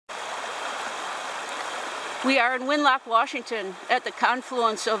We are in Winlock, Washington, at the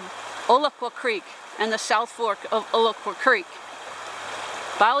confluence of Olequa Creek and the South Fork of Olequa Creek.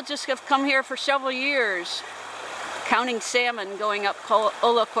 Biologists have come here for several years, counting salmon going up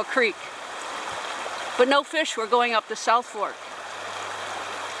Olequa Creek, but no fish were going up the South Fork.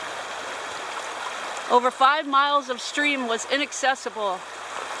 Over 5 miles of stream was inaccessible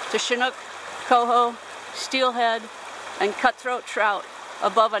to Chinook, coho, steelhead, and cutthroat trout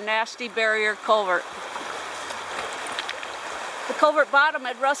above a nasty barrier culvert. The culvert bottom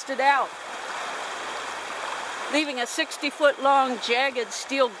had rusted out, leaving a 60-foot long jagged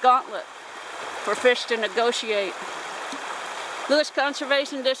steel gauntlet for fish to negotiate. Lewis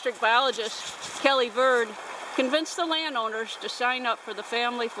Conservation District biologist Kelly Bird convinced the landowners to sign up for the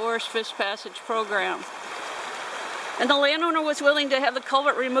Family Forest Fish Passage program. And the landowner was willing to have the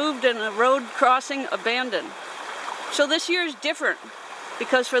culvert removed and the road crossing abandoned. So this year is different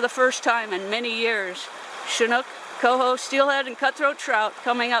because for the first time in many years, Chinook, coho, steelhead, and cutthroat trout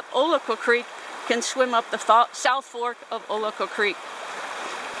coming up Olequa Creek can swim up the South Fork of Olequa Creek.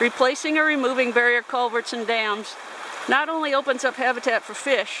 Replacing or removing barrier culverts and dams not only opens up habitat for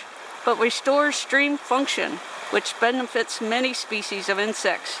fish, but restores stream function, which benefits many species of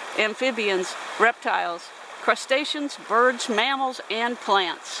insects, amphibians, reptiles, crustaceans, birds, mammals, and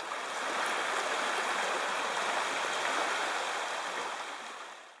plants.